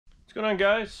What's going on,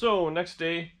 guys? So next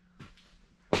day,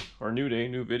 or new day,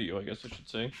 new video, I guess I should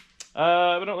say.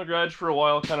 I've been out in the garage for a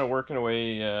while, kind of working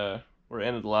away. Where I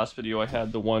ended the last video, I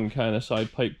had the one kind of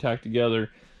side pipe tacked together,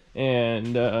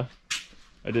 and I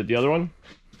did the other one.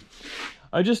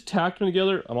 I just tacked them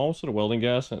together. I'm almost out of welding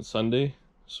gas, and it's Sunday,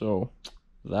 so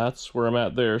that's where I'm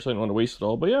at there. So I didn't want to waste it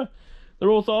all. But yeah, they're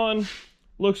both on.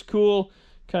 Looks cool.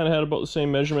 Kind of had about the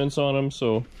same measurements on them,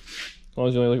 so as long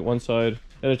as you only look at one side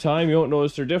at a time, you won't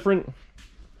notice they're different.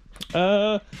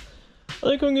 I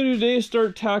think what I'm gonna do today is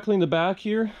start tackling the back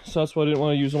here. So that's why I didn't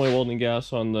want to use all my welding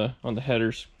gas on the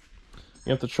headers.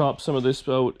 You have to chop some of this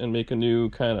out and make a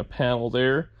new kind of panel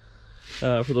there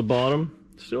for the bottom.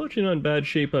 Still actually not in bad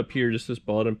shape up here, just this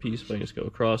bottom piece, but I just go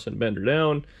across and bend her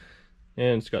down.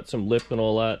 And it's got some lip and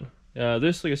all that.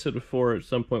 This, like I said before, at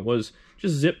some point was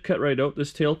just zip cut right out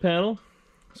this tail panel.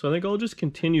 So I think I'll just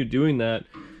continue doing that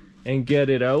and get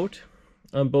it out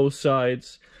on both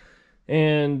sides.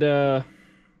 And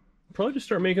probably just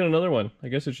start making another one. I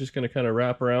guess it's just going to kind of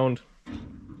wrap around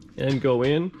and go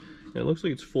in. And it looks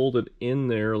like it's folded in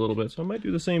there a little bit, so I might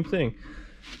do the same thing.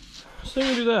 So I'm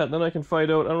going to do that, then I can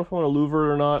fight out. I don't know if I want to louver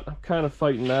it or not. I'm kind of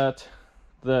fighting that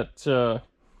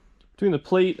between the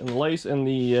plate and the lights and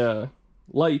the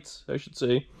lights, I should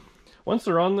say. Once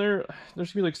they're on there, there's going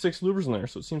to be like 6 louvers in there,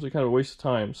 so it seems like kind of a waste of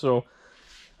time. So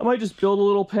I might just build a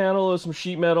little panel of some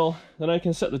sheet metal, then I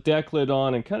can set the deck lid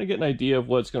on and kind of get an idea of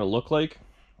what it's going to look like.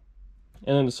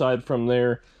 And then decide from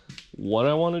there what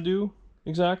I want to do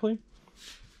exactly.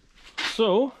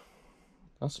 So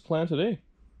that's the plan today.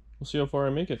 We'll see how far I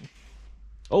make it.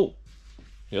 Oh,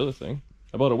 the other thing,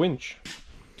 I bought a winch.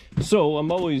 So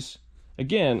I'm always,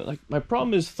 again, like my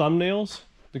problem is thumbnails.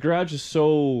 The garage is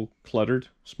so cluttered,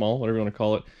 small, whatever you want to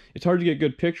call it. It's hard to get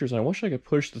good pictures, and I wish I could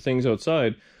push the things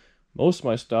outside. Most of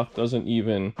my stuff doesn't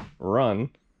even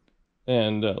run,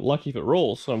 and lucky if it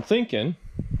rolls. So I'm thinking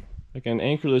I can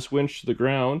anchor this winch to the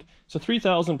ground. It's a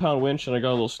 3,000-pound winch, and I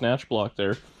got a little snatch block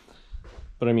there.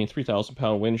 But I mean,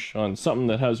 3,000-pound winch on something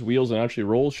that has wheels and actually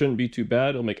rolls shouldn't be too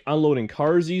bad. It'll make unloading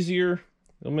cars easier.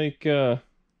 It'll make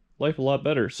life a lot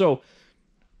better. So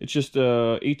it's just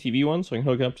a ATV one, so I can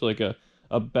hook it up to like a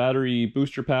battery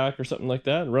booster pack or something like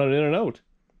that and run it in and out.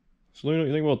 So let me know what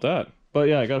you think about that. But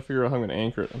yeah, I gotta figure out how I'm gonna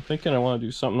anchor it. I'm thinking I want to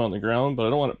do something on the ground, but I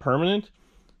don't want it permanent.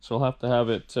 So I'll have to have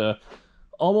it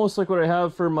almost like what I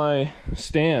have for my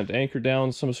stand, anchored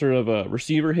down some sort of a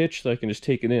receiver hitch that I can just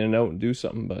take it in and out and do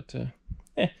something. But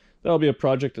that'll be a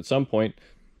project at some point.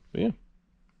 But yeah,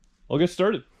 I'll get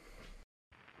started.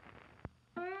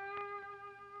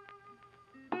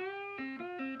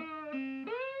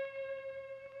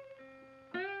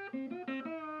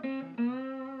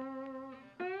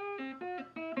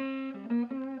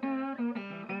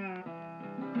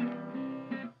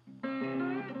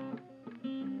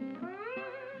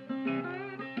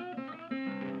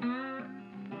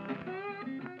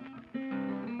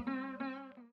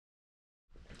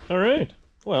 Alright,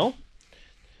 well,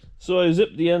 so I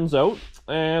zipped the ends out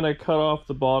and I cut off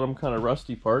the bottom kind of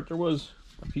rusty part. There was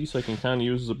a piece I can kind of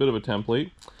use as a bit of a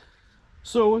template.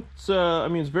 So it's, I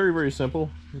mean, it's very, very simple.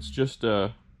 It's just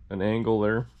an angle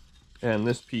there. And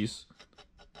this piece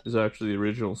is actually the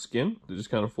original skin. It just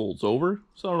kind of folds over.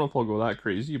 So I don't know if I'll go that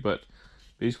crazy, but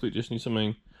basically just need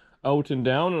something out and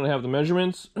down, and I have the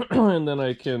measurements. And then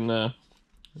I can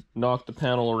knock the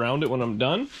panel around it when I'm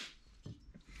done.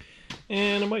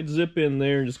 And I might zip in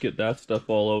there and just get that stuff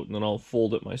all out, and then I'll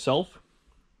fold it myself.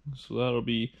 So that'll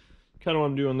be kind of what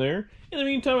I'm doing there. In the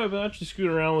meantime, I've actually screwed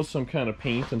around with some kind of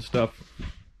paint and stuff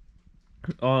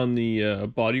on the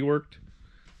bodyworked,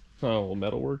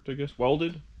 metalworked, I guess,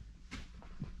 welded.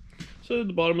 So at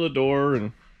the bottom of the door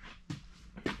and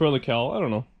front of the cowl, I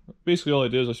don't know. Basically all I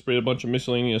did is I sprayed a bunch of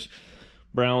miscellaneous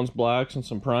browns, blacks, and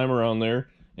some primer on there.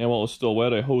 And while it was still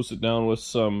wet, I hosed it down with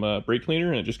some brake cleaner,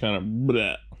 and it just kind of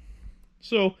bleh.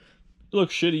 So, it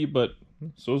looks shitty, but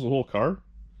so is the whole car.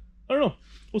 I don't know.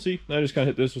 We'll see. I just kind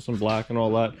of hit this with some black and all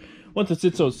that. Once it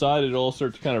sits outside, it'll all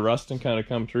start to kind of rust and kind of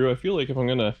come through. I feel like if I'm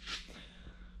going to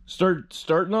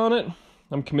starting on it,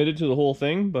 I'm committed to the whole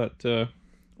thing, but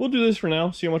we'll do this for now,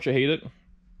 see how much I hate it.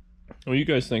 What do you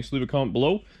guys think? So leave a comment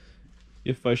below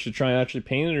if I should try and actually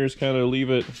paint it or just kind of leave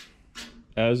it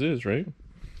as is, right?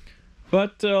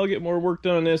 But I'll get more work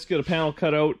done on this, get a panel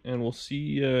cut out, and we'll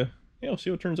see, yeah, we'll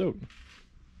see what turns out.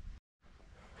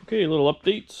 Okay, a little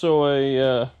update. So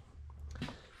I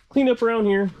cleaned up around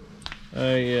here.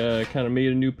 I kind of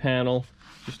made a new panel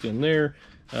just in there.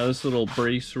 This little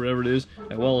brace or whatever it is,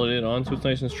 I welded it on so it's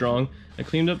nice and strong. I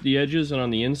cleaned up the edges and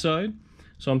on the inside.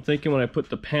 So I'm thinking when I put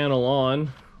the panel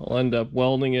on, I'll end up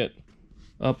welding it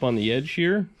up on the edge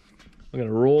here. I'm going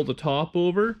to roll the top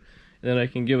over And then I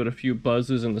can give it a few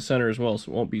buzzes in the center as well,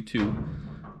 so it won't be too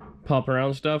pop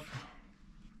around stuff.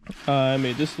 I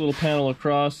made this little panel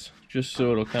across just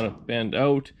so it'll kind of bend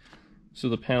out so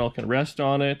the panel can rest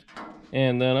on it.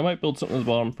 And then I might build something at the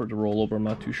bottom for it to roll over. I'm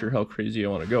not too sure how crazy I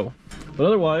want to go. But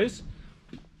otherwise,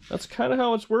 that's kind of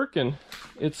how it's working.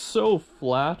 It's so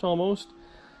flat almost.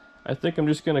 I think I'm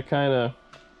just going to kind of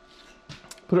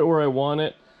put it where I want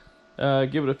it,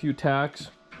 give it a few tacks,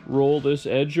 roll this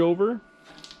edge over,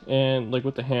 and like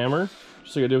with the hammer,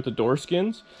 just like I did with the door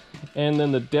skins. And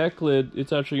then the deck lid,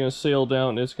 it's actually going to sail down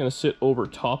and it's going to sit over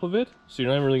top of it. So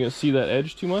you're not really going to see that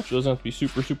edge too much. It doesn't have to be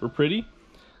super, super pretty.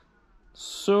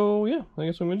 So yeah, I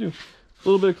guess what I'm going to do. A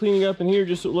little bit of cleaning up in here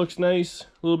just so it looks nice, a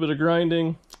little bit of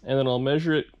grinding, and then I'll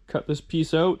measure it, cut this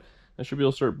piece out, I should be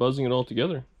able to start buzzing it all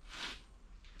together.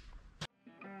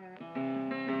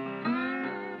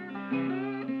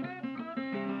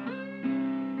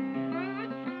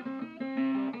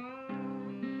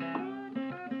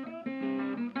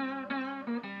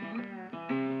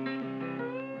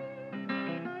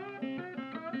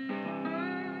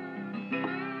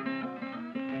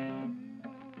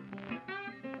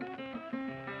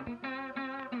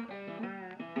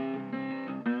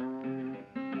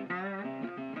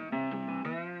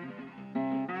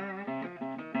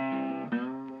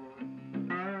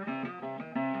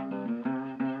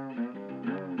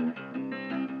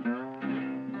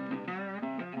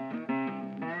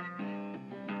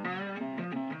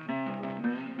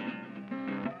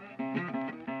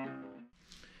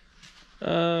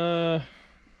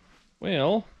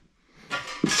 Well,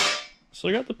 so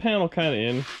I got the panel kind of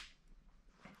in.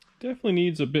 Definitely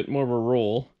needs a bit more of a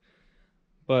roll,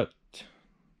 but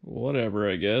whatever,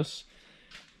 I guess.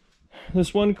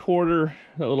 This 1/4,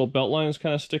 that little belt line is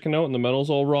kind of sticking out and the metal's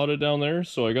all rotted down there,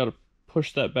 so I got to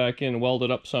push that back in, weld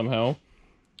it up somehow.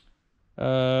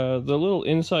 The little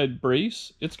inside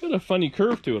brace, it's got a funny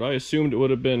curve to it. I assumed it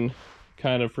would have been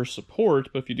kind of for support,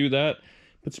 but if you do that,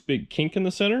 it puts a big kink in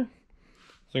the center.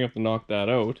 So I have to knock that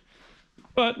out.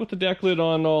 But with the deck lid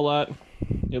on and all that,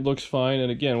 it looks fine. And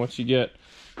again, once you get,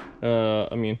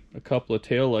 I mean, a couple of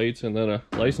tail lights and then a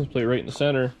license plate right in the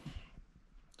center,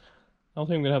 I don't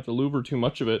think I'm going to have to louver too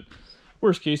much of it.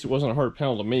 Worst case, it wasn't a hard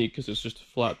panel to make because it's just a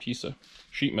flat piece of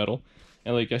sheet metal.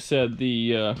 And like I said,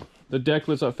 the deck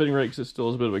lid's not fitting right because it still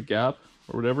has a bit of a gap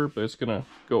or whatever, but it's going to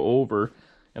go over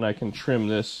and I can trim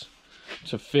this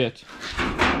to fit.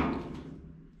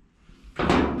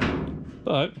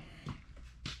 But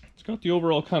it's got the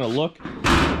overall kind of look.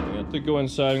 I have to go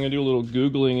inside. I'm going to do a little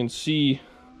Googling and see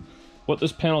what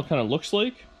this panel kind of looks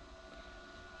like.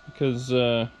 Because,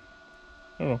 I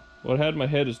don't know, what I had in my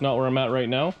head is not where I'm at right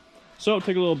now. So,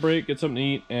 take a little break, get something to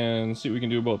eat, and see what we can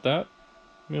do about that.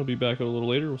 Maybe I'll be back out a little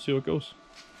later. We'll see how it goes.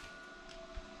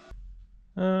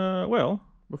 Well,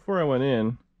 before I went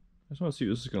in, I just want to see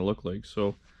what this is going to look like.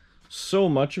 So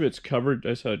much of it's covered.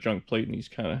 I just had a junk plate and these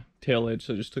kind of tail edge,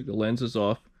 so I just took the lenses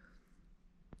off.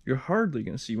 You're hardly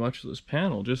going to see much of this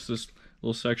panel, just this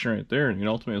little section right there. And you can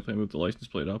ultimately move the license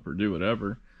plate up or do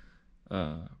whatever.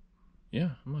 Yeah,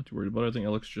 I'm not too worried about it. I think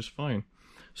it looks just fine.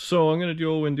 So I'm going to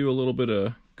go and do a little bit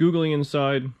of Googling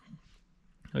inside.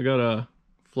 I got to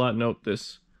flatten out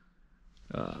this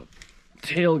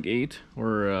tailgate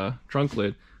or trunk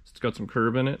lid. It's got some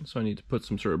curve in it, so I need to put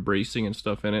some sort of bracing and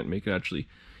stuff in it and make it actually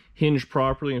hinge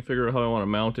properly and figure out how I want to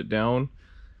mount it down.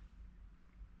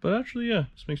 But actually, yeah,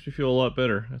 this makes me feel a lot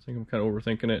better. I think I'm kind of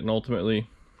overthinking it, and ultimately,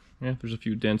 yeah, there's a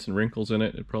few dents and wrinkles in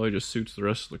it. It probably just suits the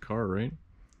rest of the car, right?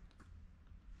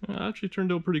 It actually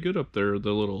turned out pretty good up there,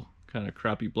 the little kind of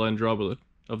crappy blend job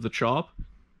of the chop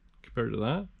compared to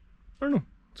that. I don't know,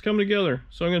 it's coming together.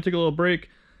 So I'm going to take a little break,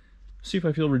 see if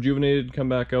I feel rejuvenated, come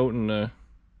back out and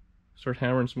start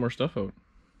hammering some more stuff out.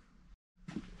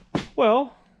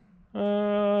 Well,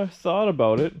 I thought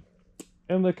about it,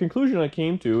 and the conclusion I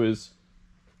came to is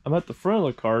I'm at the front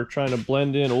of the car trying to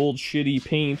blend in old shitty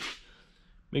paint,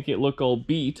 making it look all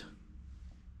beat,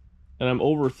 and I'm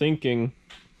overthinking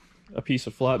a piece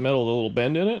of flat metal with a little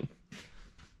bend in it.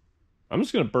 I'm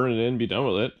just going to burn it in and be done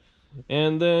with it,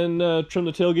 and then trim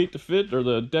the tailgate to fit, or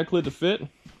the deck lid to fit,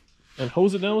 and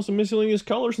hose it down with some miscellaneous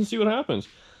colors and see what happens.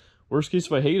 Worst case,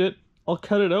 if I hate it, I'll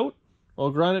cut it out,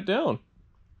 I'll grind it down.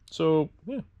 So,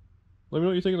 yeah. Let me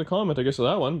know what you think in the comment, I guess, of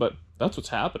that one, but that's what's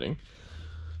happening.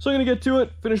 So I'm going to get to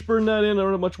it, finish burning that in. I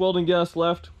don't have much welding gas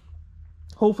left.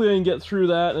 Hopefully I can get through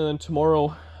that, and then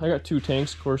tomorrow, I got 2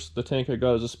 tanks. Of course, the tank I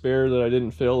got as a spare that I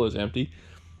didn't fill is empty.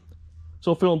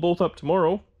 So I'll fill them both up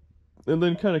tomorrow, and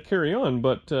then kind of carry on.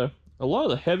 But a lot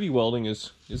of the heavy welding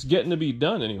is getting to be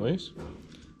done anyways.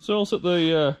 So I'll set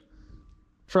the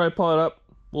tripod up,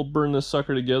 we'll burn this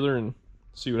sucker together and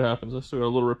see what happens. I still got a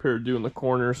little repair to do in the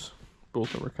corners.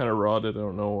 Both of them are kind of rotted. I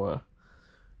don't know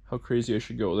how crazy I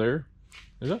should go there.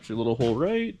 There's actually a little hole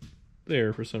right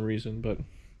there for some reason, but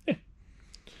yeah.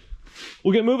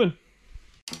 We'll get moving.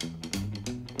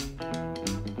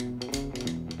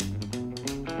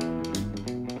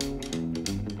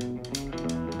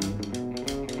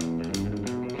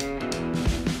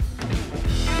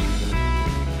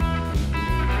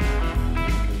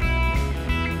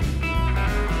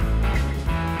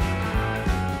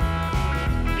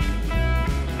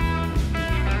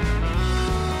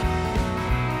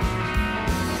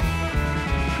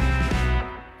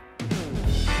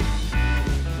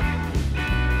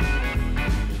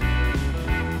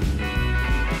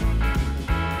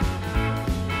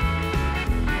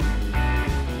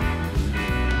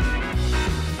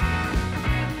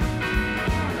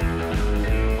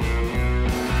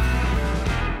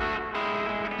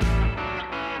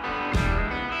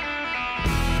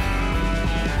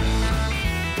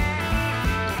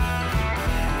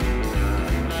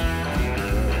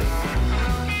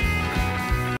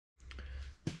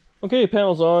 Okay,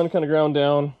 panel's on, kind of ground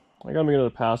down. I got to make another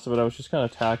pass of it. I was just kind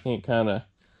of tacking it kind of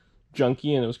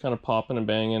junky, and it was kind of popping and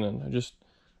banging, and I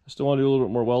still want to do a little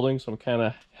bit more welding, so I'm kind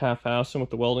of half-assing with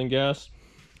the welding gas.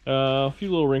 A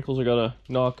few little wrinkles I got to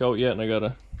knock out yet, and I got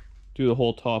to do the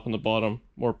whole top and the bottom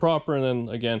more proper, and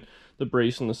then again the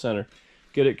brace in the center.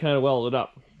 Get it kind of welded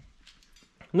up.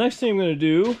 Next thing I'm going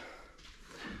to do,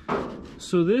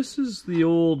 so this is the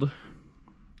old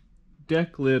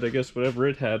deck lid, I guess whatever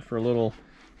it had for a little,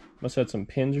 must have had some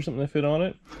pins or something that fit on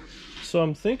it. So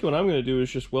I'm thinking what I'm going to do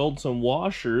is just weld some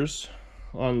washers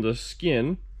on the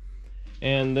skin,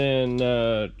 and then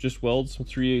just weld some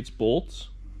 3/8 bolts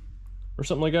or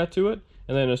something like that to it,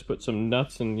 and then just put some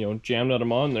nuts and, you know, jam nut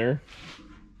them on there.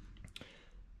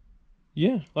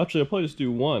 Yeah, actually I'll probably just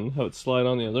do one, have it slide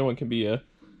on. The other one can be a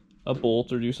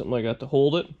bolt or do something like that to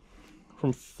hold it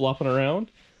from flopping around.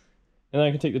 And then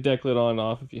I can take the deck lid on and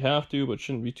off if you have to, but it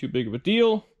shouldn't be too big of a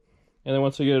deal. And then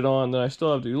once I get it on, then I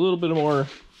still have to do a little bit more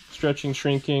stretching,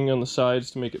 shrinking on the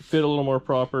sides to make it fit a little more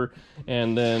proper,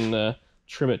 and then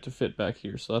trim it to fit back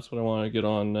here. So that's what I want to get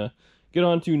on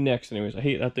to next. Anyways, I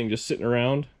hate that thing just sitting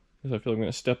around because I feel like I'm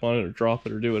going to step on it or drop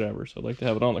it or do whatever. So I'd like to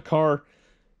have it on the car,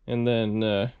 and then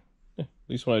at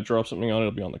least when I drop something on it,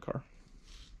 it'll be on the car.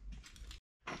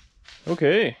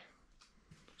 Okay,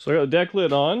 so I got the deck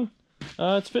lid on.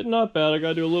 It's fitting not bad. I got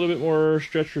to do a little bit more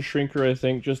stretch or shrinker, I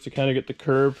think, just to kind of get the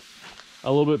curve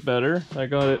a little bit better. I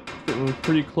got it fitting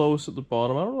pretty close at the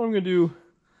bottom. I don't know what I'm going to do.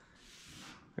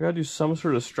 I got to do some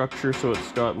sort of structure so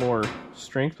it's got more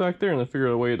strength back there, and then figure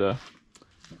out a way to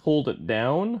hold it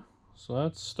down. So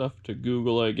that's stuff to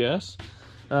Google, I guess.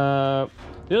 The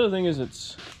other thing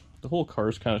is the whole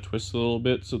car's kind of twisted a little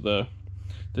bit, so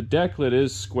the deck lid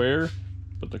is square,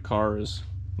 but the car is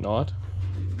not.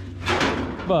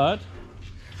 But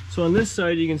so on this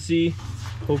side you can see,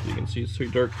 hopefully you can see, it's too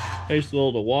dark, I just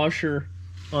load the washer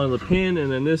on the pin,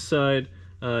 and then this side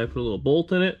I put a little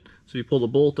bolt in it. So you pull the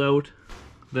bolt out,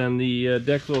 then the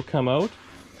deck will come out,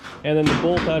 and then the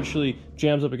bolt actually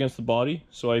jams up against the body,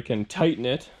 so I can tighten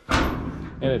it,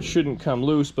 and it shouldn't come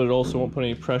loose, but it also won't put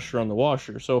any pressure on the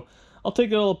washer. So I'll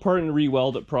take it all apart and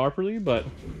re-weld it properly, but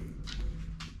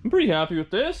I'm pretty happy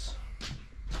with this.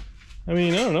 I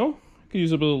mean, I don't know, I could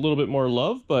use a little bit more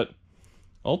love, but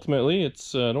ultimately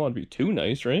it's, I don't want to be too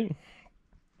nice, right?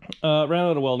 Ran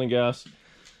out of welding gas,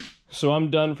 so I'm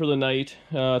done for the night.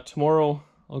 Tomorrow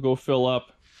I'll go fill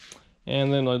up,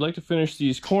 and then I'd like to finish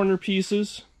these corner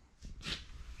pieces,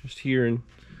 just here and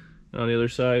on the other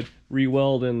side,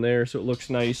 re-weld in there so it looks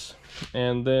nice.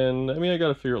 And then, I mean, I got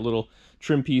to figure out little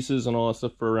trim pieces and all that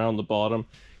stuff for around the bottom,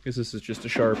 because this is just a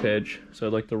sharp edge, so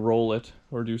I'd like to roll it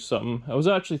or do something. I was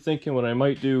actually thinking what I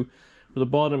might do for the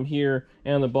bottom here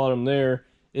and the bottom there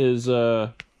is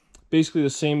basically the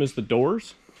same as the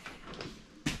doors,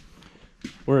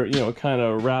 where, you know, it kind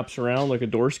of wraps around like a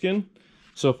door skin.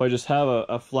 So if I just have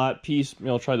a flat piece, you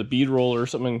know, try the bead roller or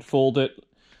something, fold it,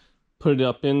 put it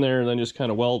up in there, and then just kind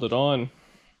of weld it on,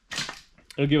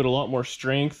 it'll give it a lot more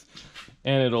strength,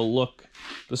 and it'll look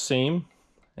the same.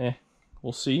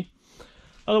 We'll see.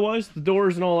 Otherwise, the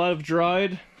doors and all that have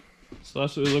dried, so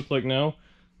that's what they look like now.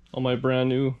 All my brand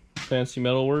new fancy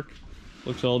metalwork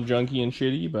looks all junky and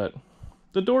shitty, but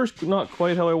the door's not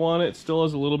quite how I want it. It still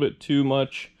has a little bit too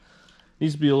much.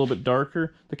 Needs to be a little bit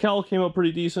darker. The cowl came out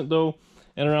pretty decent though,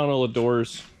 and around all the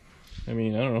doors, I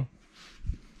mean, I don't know,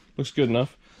 looks good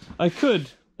enough. I could,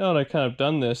 now that I kind of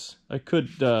done this, I could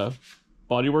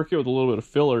bodywork it with a little bit of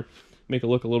filler, make it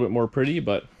look a little bit more pretty,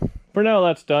 but for now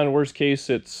that's done. Worst case,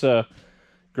 it's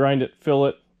grind it, fill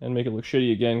it, and make it look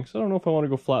shitty again, because I don't know if I want to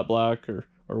go flat black or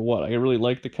what. I really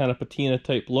like the kind of patina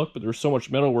type look, but there's so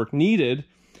much metalwork needed.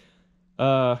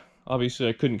 Obviously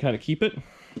I couldn't kind of keep it.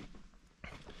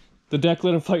 The deck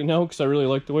lid I'm fighting out because I really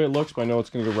like the way it looks, but I know it's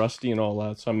going to go rusty and all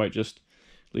that, so I might just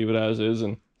leave it as is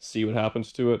and see what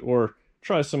happens to it, or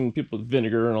try some people with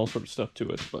vinegar and all sorts of stuff to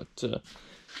it. But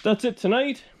that's it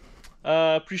tonight.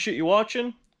 Appreciate you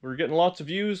watching. We're getting lots of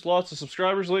views, lots of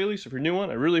subscribers lately, so if you're a new one,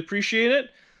 I really appreciate it.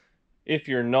 If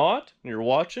you're not, and you're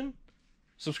watching,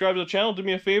 subscribe to the channel, do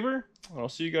me a favor, and I'll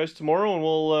see you guys tomorrow, and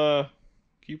we'll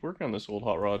keep working on this old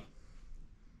hot rod.